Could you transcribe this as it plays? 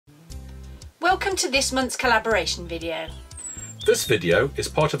Welcome to this month's collaboration video. This video is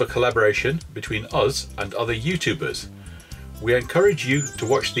part of a collaboration between us and other YouTubers. We encourage you to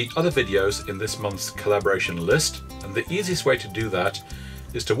watch the other videos in this month's collaboration list, and the easiest way to do that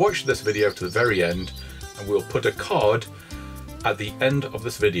is to watch this video to the very end, and we'll put a card at the end of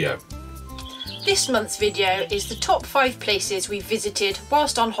this video. This month's video is the top 5 places we visited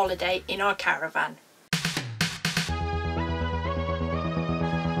whilst on holiday in our caravan.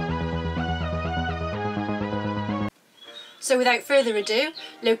 So without further ado,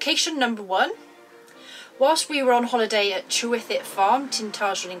 location number 1. Whilst we were on holiday at Trwythyt Farm,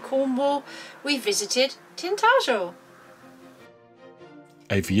 Tintagel in Cornwall, we visited Tintagel.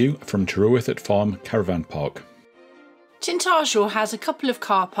 A view from Trwythyt Farm Caravan Park. Tintagel has a couple of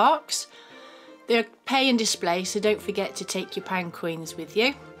car parks. They're pay and display, so don't forget to take your pound coins with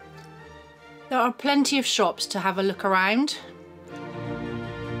you. There are plenty of shops to have a look around.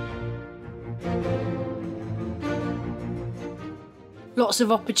 Lots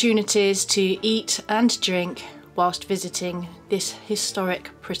of opportunities to eat and drink whilst visiting this historic,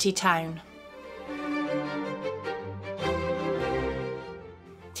 pretty town.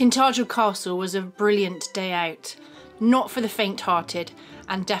 Tintagel Castle was a brilliant day out, not for the faint-hearted,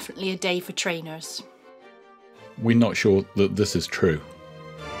 and definitely a day for trainers. We're not sure that this is true.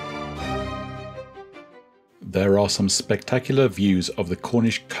 There are some spectacular views of the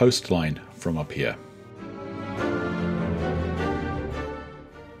Cornish coastline from up here.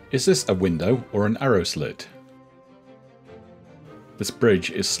 Is this a window or an arrow slit? This bridge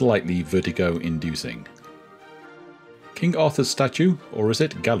is slightly vertigo-inducing. King Arthur's statue, or is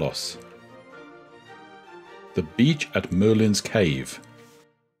it Gallows? The beach at Merlin's Cave.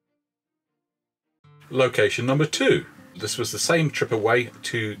 Location number 2. This was the same trip away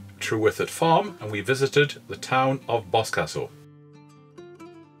to Trwythyt Farm, and we visited the town of Boscastle.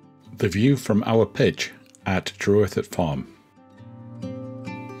 The view from our pitch at Trwythyt Farm.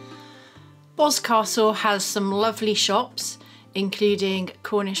 Boscastle has some lovely shops, including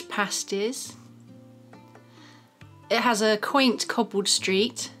Cornish pasties. It has a quaint cobbled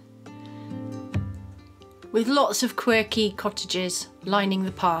street with lots of quirky cottages lining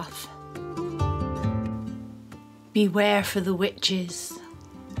the path. Beware for the witches.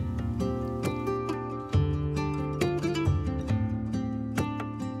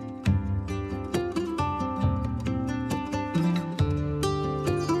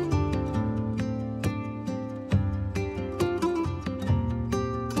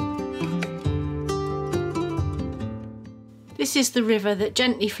 This is the river that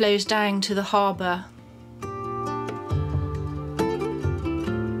gently flows down to the harbour.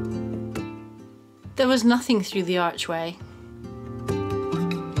 There was nothing through the archway.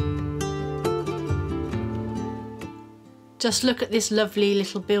 Just look at this lovely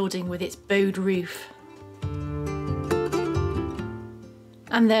little building with its bowed roof.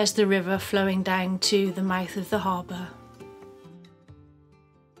 And there's the river flowing down to the mouth of the harbour.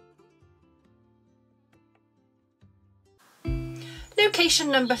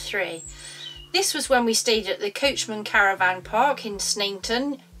 Location number 3. This was when we stayed at the Coachman Caravan Park in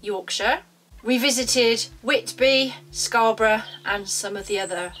Snainton, Yorkshire. We visited Whitby, Scarborough and some of the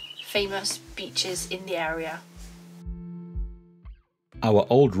other famous beaches in the area. Our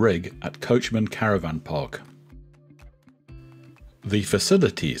old rig at Coachman Caravan Park. The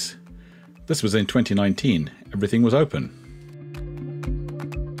facilities. This was in 2019. Everything was open.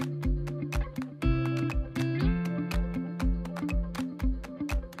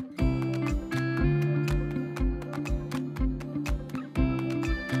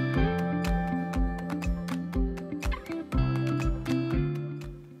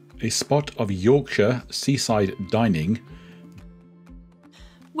 A spot of Yorkshire seaside dining.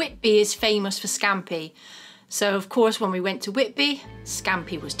 Whitby is famous for scampi, so of course when we went to Whitby,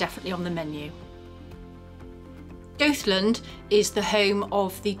 scampi was definitely on the menu. Goathland is the home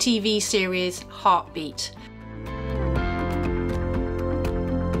of the TV series Heartbeat.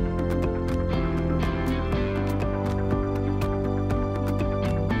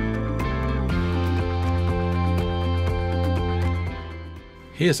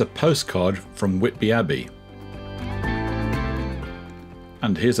 Here's a postcard from Whitby Abbey.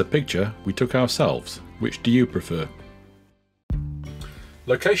 And here's a picture we took ourselves. Which do you prefer?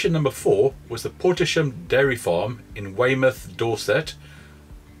 Location number 4 was the Poshcats Dairy Farm in Weymouth, Dorset,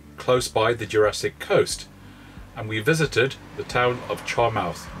 close by the Yorkshire Coast, and we visited the town of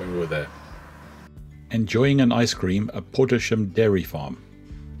Charmouth when we were there. Enjoying an ice cream at Poshcats Dairy Farm.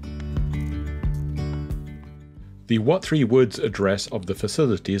 The What Three Words address of the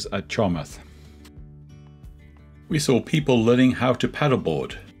facilities at Charmouth. We saw people learning how to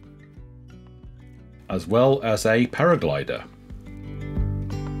paddleboard. as well as a paraglider.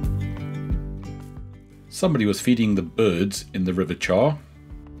 Somebody was feeding the birds in the River Char,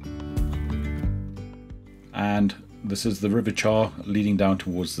 and this is the River Char leading down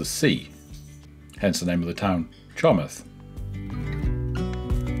towards the sea, hence the name of the town, Charmouth.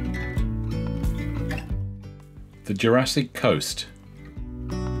 The Jurassic Coast.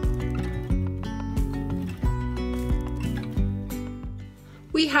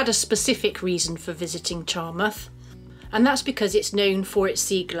 We had a specific reason for visiting Charmouth, and that's because it's known for its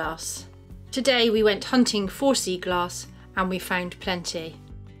sea glass. Today we went hunting for sea glass and we found plenty.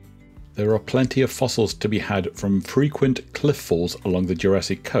 There are plenty of fossils to be had from frequent cliff falls along the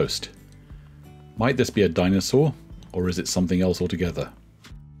Jurassic Coast. Might this be a dinosaur, or is it something else altogether?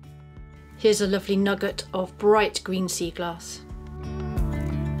 Here's a lovely nugget of bright green sea glass.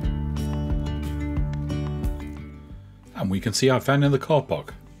 And we can see our van in the car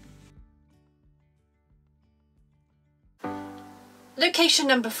park. Location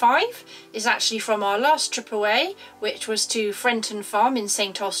number 5 is actually from our last trip away, which was to Frenton Farm in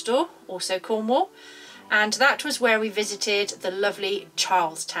St Austell, also Cornwall, and that was where we visited the lovely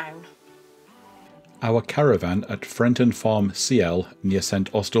Charlestown. Our caravan at Frenton Farm CL near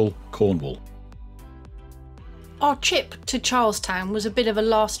St Austell, Cornwall. Our trip to Charlestown was a bit of a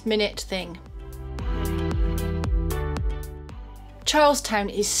last minute thing. Charlestown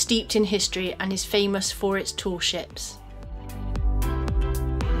is steeped in history and is famous for its tall ships.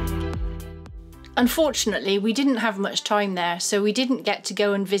 Unfortunately, we didn't have much time there, so we didn't get to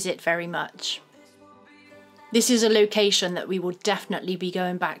go and visit very much. This is a location that we will definitely be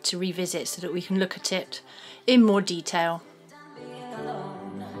going back to revisit so that we can look at it in more detail.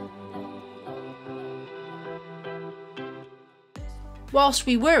 Whilst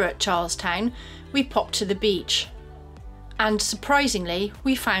we were at Charlestown, we popped to the beach, and surprisingly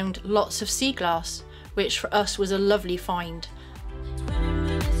we found lots of sea glass, which for us was a lovely find.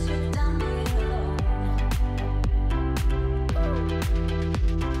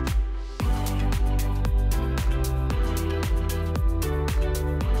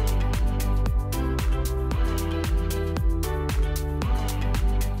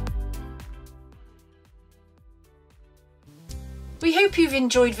 We hope you've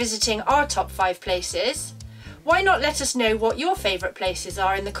enjoyed visiting our top 5 places. Why not let us know what your favourite places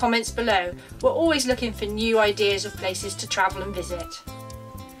are in the comments below? We're always looking for new ideas of places to travel and visit.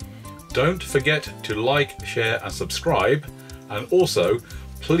 Don't forget to like, share and subscribe, and also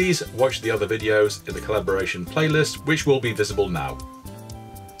please watch the other videos in the collaboration playlist, which will be visible now.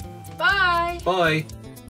 Bye! Bye!